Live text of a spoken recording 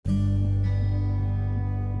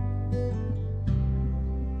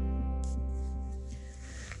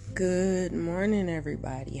Good morning,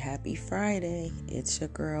 everybody. Happy Friday. It's your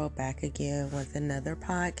girl back again with another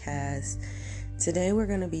podcast. Today, we're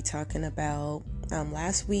going to be talking about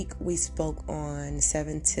last week we spoke on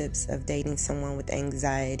 7 tips of dating someone with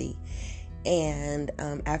anxiety. And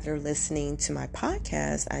after listening to my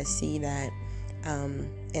podcast, I see that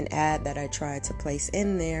an ad that I tried to place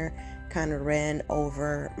in there kind of ran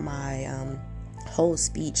over my whole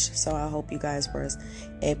speech, so I hope you guys were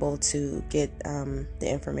able to get the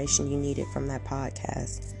information you needed from that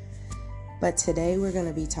podcast. But today we're going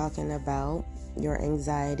to be talking about your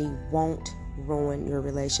anxiety won't ruin your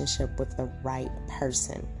relationship with the right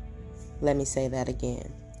person. Let me say that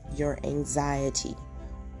again. Your anxiety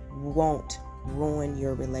won't ruin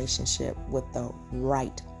your relationship with the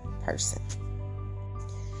right person.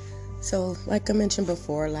 So, like I mentioned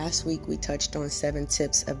before, last week we touched on 7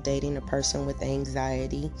 tips of dating a person with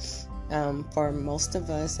anxiety. For most of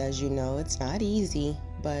us, as you know, it's not easy,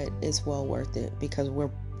 but it's well worth it because we're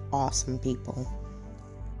awesome people.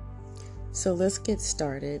 So let's get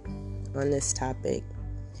started on this topic.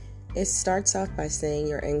 It starts off by saying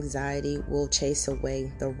your anxiety will chase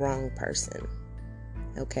away the wrong person.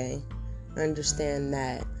 Okay? Understand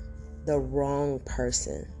that. The wrong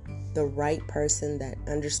person. The right person that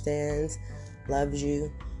understands, loves you,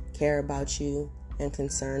 care about you, and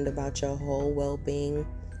concerned about your whole well-being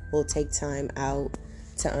will take time out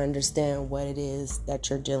to understand what it is that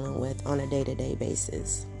you're dealing with on a day-to-day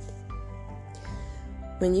basis.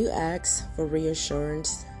 When you ask for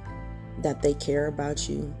reassurance that they care about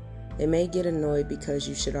you, they may get annoyed because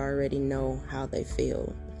you should already know how they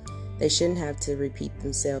feel. They shouldn't have to repeat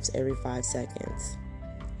themselves every 5 seconds.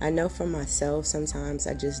 I know for myself, sometimes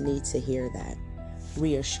I just need to hear that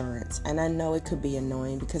reassurance. And I know it could be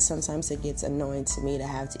annoying because sometimes it gets annoying to me to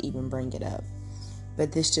have to even bring it up.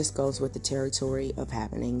 But this just goes with the territory of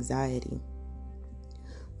having anxiety.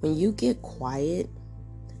 When you get quiet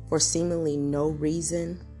for seemingly no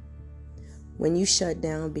reason, when you shut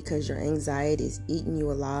down because your anxiety is eating you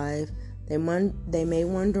alive, they may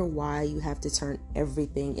wonder why you have to turn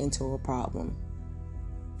everything into a problem.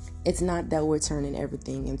 It's not that we're turning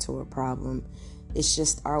everything into a problem. It's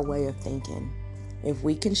just our way of thinking. If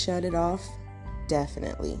we can shut it off,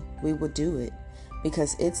 definitely, we will do it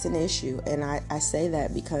because it's an issue. And I say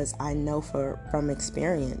that because I know from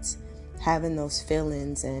experience, having those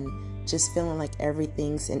feelings and just feeling like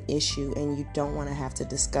everything's an issue and you don't want to have to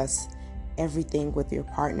discuss everything with your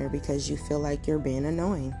partner because you feel like you're being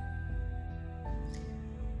annoying.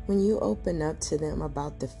 When you open up to them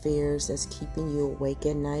about the fears that's keeping you awake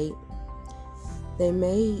at night, they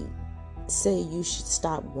may say you should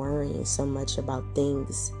stop worrying so much about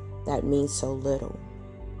things that mean so little.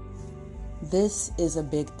 This is a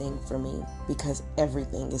big thing for me because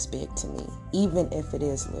everything is big to me, even if it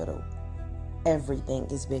is little. Everything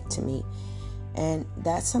is big to me. And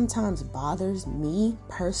that sometimes bothers me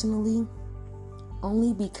personally,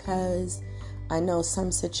 only because I know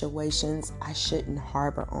some situations I shouldn't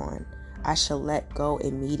harbor on. I should let go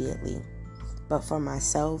immediately. But for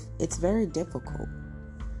myself, it's very difficult.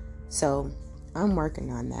 So I'm working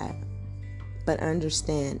on that. But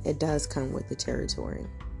understand, it does come with the territory.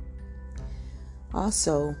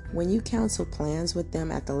 Also, when you cancel plans with them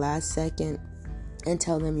at the last second and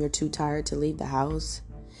tell them you're too tired to leave the house,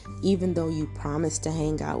 even though you promised to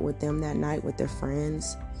hang out with them that night with their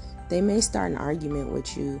friends, they may start an argument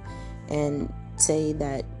with you and say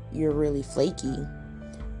that you're really flaky,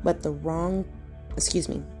 but the wrong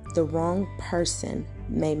person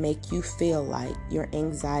may make you feel like your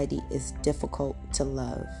anxiety is difficult to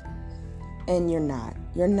love. And you're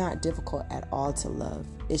not difficult at all to love.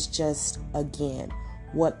 It's just, again,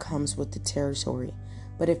 what comes with the territory.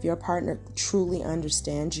 But if your partner truly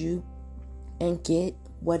understands you and get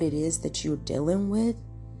what it is that you're dealing with,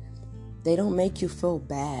 they don't make you feel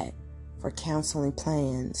bad for canceling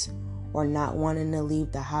plans or not wanting to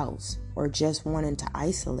leave the house or just wanting to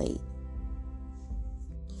isolate.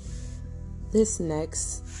 This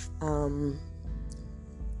next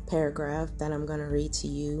paragraph that I'm going to read to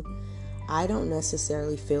you, I don't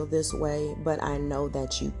necessarily feel this way, but I know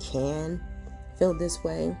that you can feel this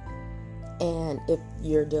way. And if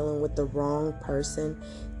you're dealing with the wrong person,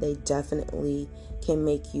 they definitely can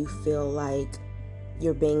make you feel like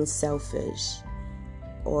you're being selfish,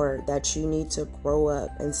 or that you need to grow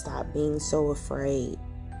up and stop being so afraid.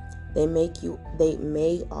 They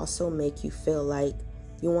may also make you feel like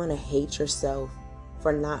you want to hate yourself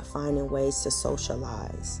for not finding ways to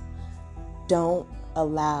socialize. Don't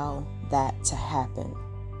allow that to happen,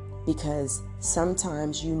 because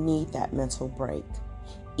sometimes you need that mental break.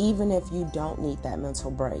 Even if you don't need that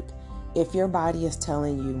mental break, if your body is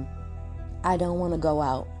telling you, I don't want to go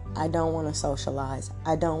out. I don't want to socialize.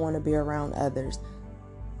 I don't want to be around others.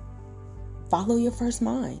 Follow your first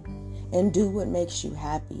mind and do what makes you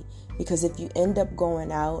happy. Because if you end up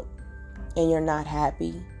going out and you're not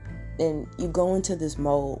happy, then you go into this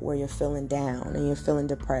mode where you're feeling down and you're feeling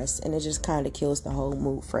depressed, and it just kind of kills the whole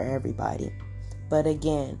mood for everybody. But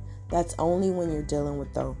again, that's only when you're dealing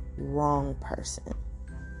with the wrong person.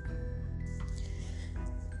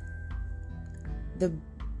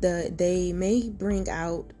 They may bring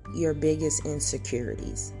out your biggest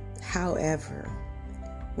insecurities. However,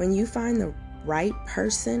 when you find the right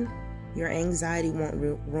person, your anxiety won't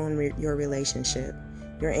ruin your relationship.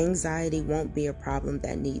 Your anxiety won't be a problem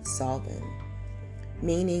that needs solving.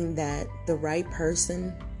 Meaning that the right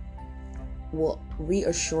person will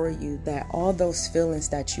reassure you that all those feelings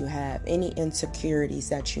that you have, any insecurities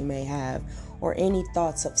that you may have, or any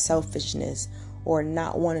thoughts of selfishness or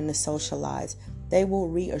not wanting to socialize, they will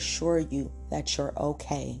reassure you that you're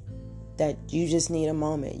okay, that you just need a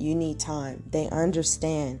moment, you need time. They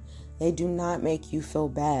understand. They do not make you feel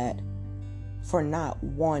bad for not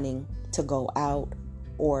wanting to go out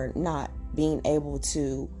or not being able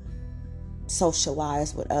to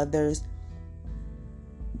socialize with others.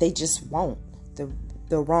 They just won't.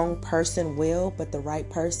 The wrong person will, but the right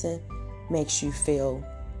person makes you feel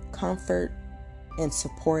comfort and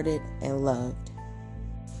supported and loved.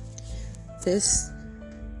 This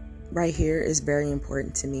right here is very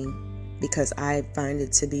important to me because I find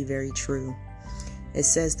it to be very true. It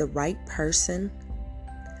says the right person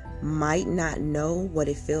might not know what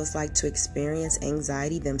it feels like to experience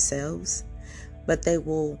anxiety themselves, but they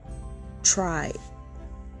will try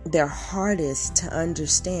their hardest to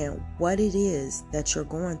understand what it is that you're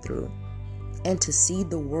going through and to see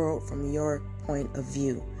the world from your point of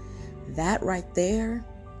view. That right there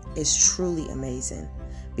is truly amazing,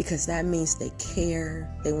 because that means they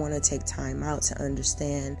care. They want to take time out to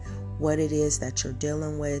understand what it is that you're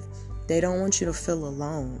dealing with. They don't want you to feel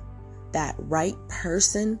alone. That right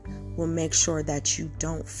person will make sure that you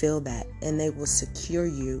don't feel that, and they will secure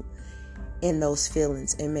you in those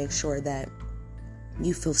feelings and make sure that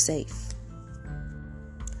you feel safe.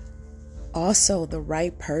 Also, the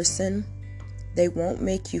right person, they won't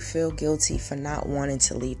make you feel guilty for not wanting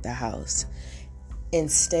to leave the house.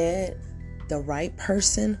 Instead, the right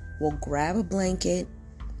person will grab a blanket,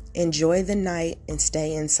 enjoy the night, and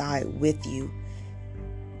stay inside with you.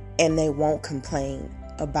 And they won't complain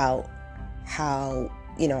about how,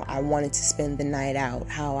 I wanted to spend the night out,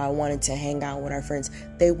 how I wanted to hang out with our friends.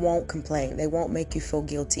 They won't complain. They won't make you feel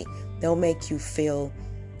guilty. They'll make you feel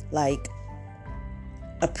like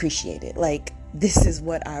appreciated. Like, this is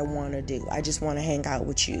what I want to do. I just want to hang out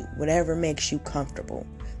with you. Whatever makes you comfortable.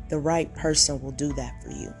 The right person will do that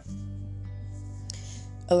for you.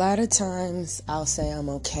 A lot of times I'll say I'm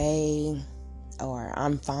okay or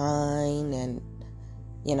I'm fine and,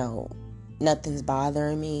 nothing's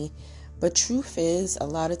bothering me. But truth is, a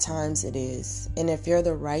lot of times it is. And if you're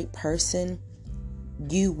the right person,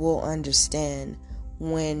 you will understand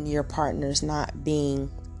when your partner's not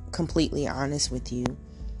being completely honest with you.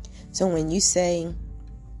 So when you say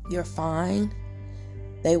you're fine,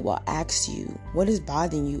 they will ask you, what is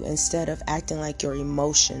bothering you, instead of acting like your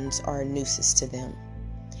emotions are a nuisance to them.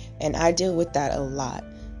 And I deal with that a lot,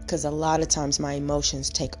 because a lot of times my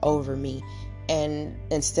emotions take over me. And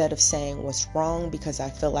instead of saying what's wrong because I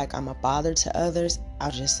feel like I'm a bother to others,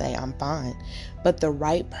 I'll just say I'm fine. But the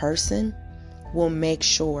right person will make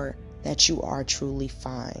sure that you are truly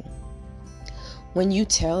fine. When you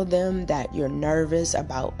tell them that you're nervous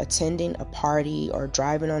about attending a party or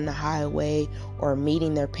driving on the highway or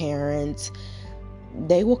meeting their parents,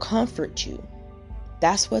 they will comfort you.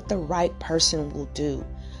 That's what the right person will do.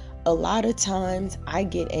 A lot of times I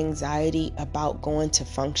get anxiety about going to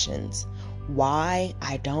functions. Why?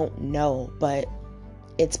 I don't know, but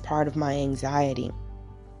it's part of my anxiety.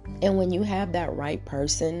 And when you have that right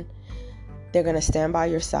person, they're going to stand by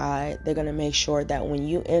your side. They're going to make sure that when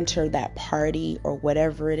you enter that party or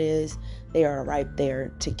whatever it is, they are right there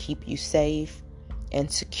to keep you safe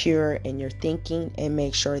and secure in your thinking and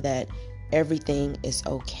make sure that everything is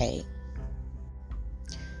okay.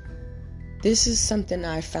 This is something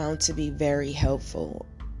I found to be very helpful.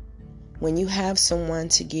 When you have someone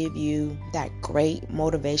to give you that great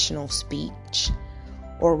motivational speech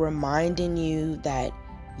or reminding you that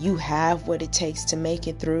you have what it takes to make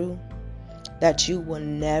it through, that you will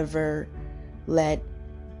never let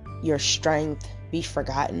your strength be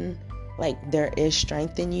forgotten, like there is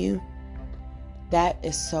strength in you, that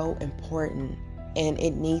is so important, and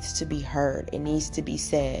it needs to be heard. It needs to be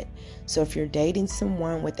said. So if you're dating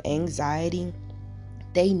someone with anxiety,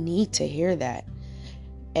 they need to hear that.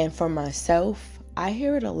 And for myself, I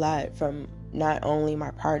hear it a lot from not only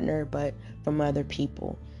my partner, but from other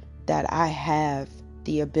people, that I have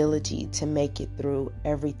the ability to make it through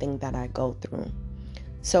everything that I go through.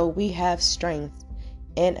 So we have strength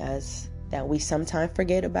in us that we sometimes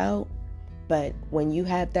forget about. But when you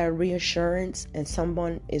have that reassurance and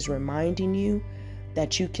someone is reminding you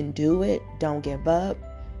that you can do it, don't give up,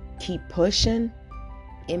 keep pushing,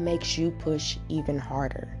 it makes you push even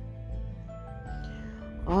harder.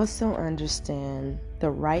 Also understand the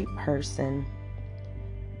right person.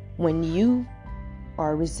 When you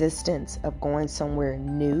are resistant of going somewhere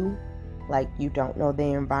new, like you don't know the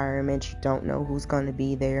environment, you don't know who's going to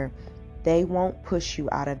be there, they won't push you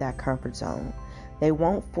out of that comfort zone. They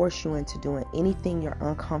won't force you into doing anything you're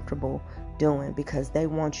uncomfortable doing because they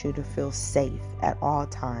want you to feel safe at all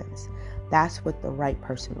times. That's what the right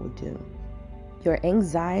person will do. Your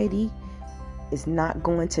anxiety is not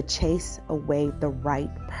going to chase away the right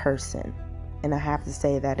person. And I have to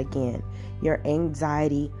say that again. Your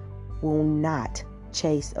anxiety will not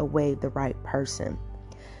chase away the right person.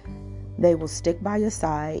 They will stick by your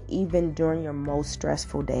side even during your most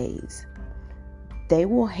stressful days. They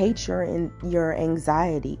will hate your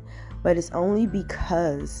anxiety, but it's only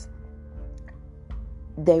because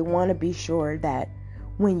they want to be sure that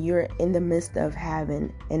when you're in the midst of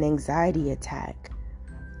having an anxiety attack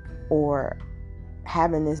or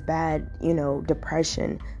having this bad,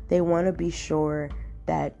 depression, they want to be sure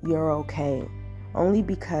that you're okay. Only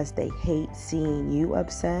because they hate seeing you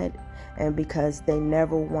upset, and because they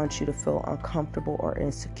never want you to feel uncomfortable or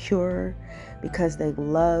insecure, because they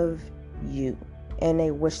love you and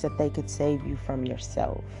they wish that they could save you from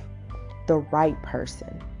yourself. The right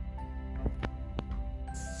person.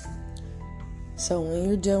 So when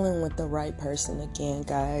you're dealing with the right person, again,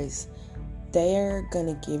 guys, they're going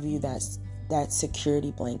to give you that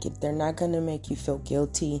security blanket. They're not going to make you feel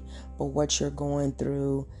guilty for what you're going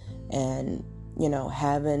through and,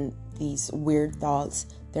 having these weird thoughts.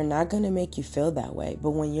 They're not going to make you feel that way.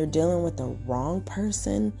 But when you're dealing with the wrong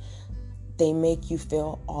person, they make you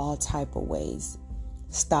feel all type of ways.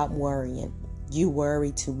 Stop worrying. You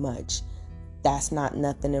worry too much. That's not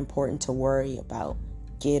nothing important to worry about.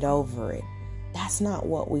 Get over it. That's not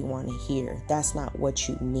what we want to hear. That's not what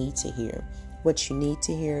you need to hear. What you need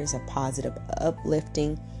to hear is a positive,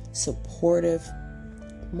 uplifting, supportive,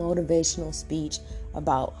 motivational speech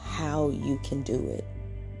about how you can do it.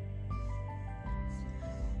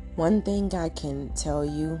 One thing I can tell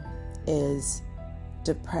you is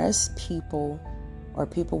depressed people or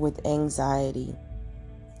people with anxiety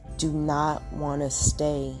do not want to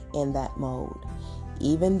stay in that mode.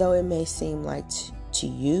 Even though it may seem like to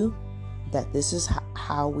you that this is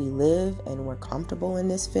how we live and we're comfortable in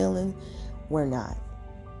this feeling, we're not.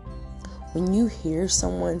 When you hear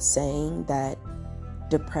someone saying that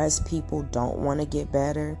depressed people don't want to get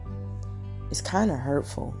better, it's kind of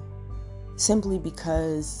hurtful. Simply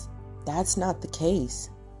because that's not the case.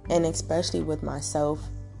 And especially with myself,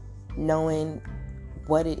 knowing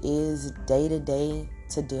what it is day to day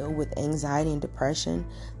to deal with anxiety and depression,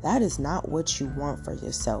 that is not what you want for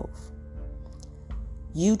yourself.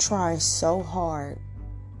 You try so hard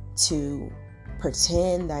to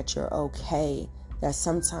pretend that you're okay that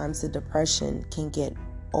sometimes the depression can get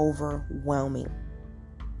overwhelming.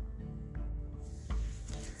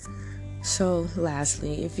 So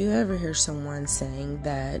lastly, if you ever hear someone saying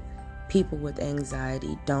that people with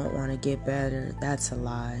anxiety don't want to get better, that's a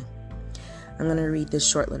lie. I'm going to read this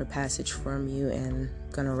short little passage from you and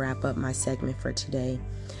going to wrap up my segment for today.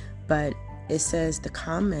 But it says the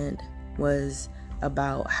comment was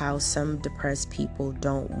about how some depressed people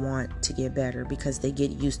don't want to get better because they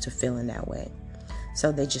get used to feeling that way.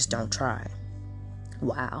 So they just don't try.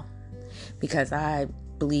 Wow. Because I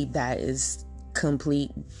believe that is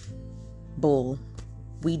complete bull.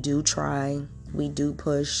 We do try. We do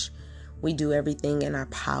push. We do everything in our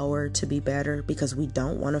power to be better because we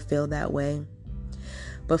don't want to feel that way.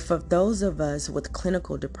 But for those of us with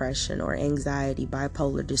clinical depression or anxiety,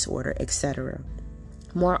 bipolar disorder, etc.,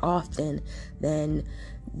 more often than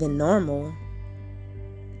normal,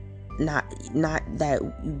 not that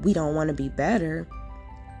we don't want to be better,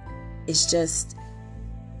 it's just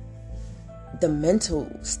the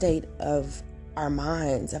mental state of our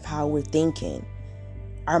minds, of how we're thinking.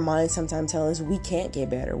 Our minds sometimes tell us we can't get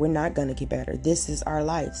better. We're not going to get better. This is our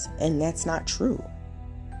lives. And that's not true.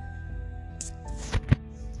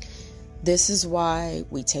 This is why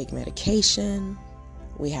we take medication.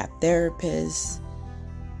 We have therapists.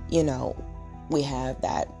 We have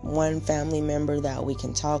that one family member that we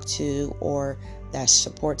can talk to, or that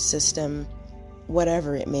support system,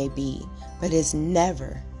 whatever it may be. But it's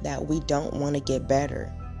never that we don't want to get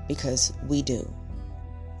better. because we do.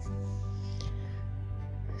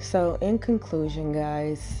 So in conclusion,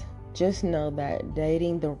 guys, just know that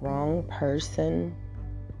dating the wrong person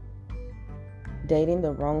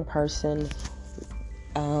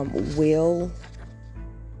will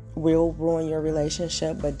ruin your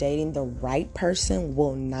relationship, but dating the right person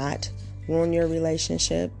will not ruin your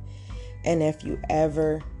relationship. And if you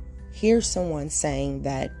ever hear someone saying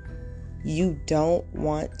that you don't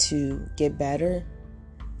want to get better,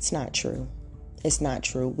 it's not true. It's not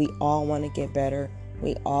true. We all want to get better.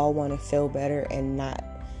 We all want to feel better and not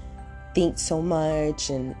think so much,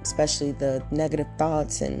 and especially the negative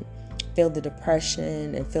thoughts, and feel the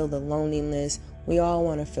depression and feel the loneliness. We all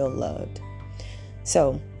want to feel loved.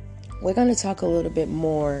 So we're going to talk a little bit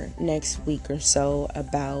more next week or so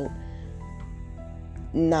about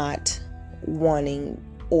not wanting,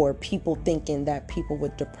 or people thinking that people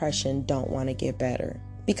with depression don't want to get better,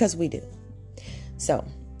 because we do. So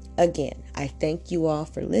again, I thank you all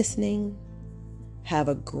for listening. Have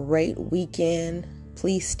a great weekend.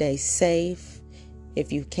 Please stay safe.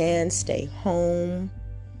 If you can, stay home.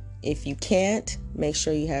 If you can't, make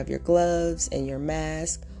sure you have your gloves and your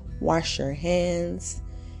mask. Wash your hands.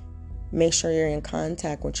 Make sure you're in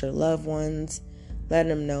contact with your loved ones. Let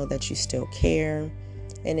them know that you still care.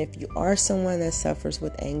 And if you are someone that suffers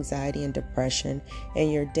with anxiety and depression,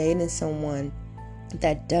 and you're dating someone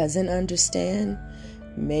that doesn't understand,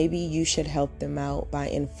 maybe you should help them out by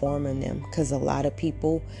informing them, because a lot of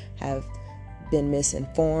people have been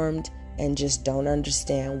misinformed and just don't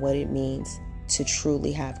understand what it means to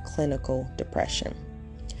truly have clinical depression.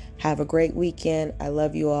 Have a great weekend. I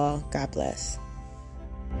love you all. God bless.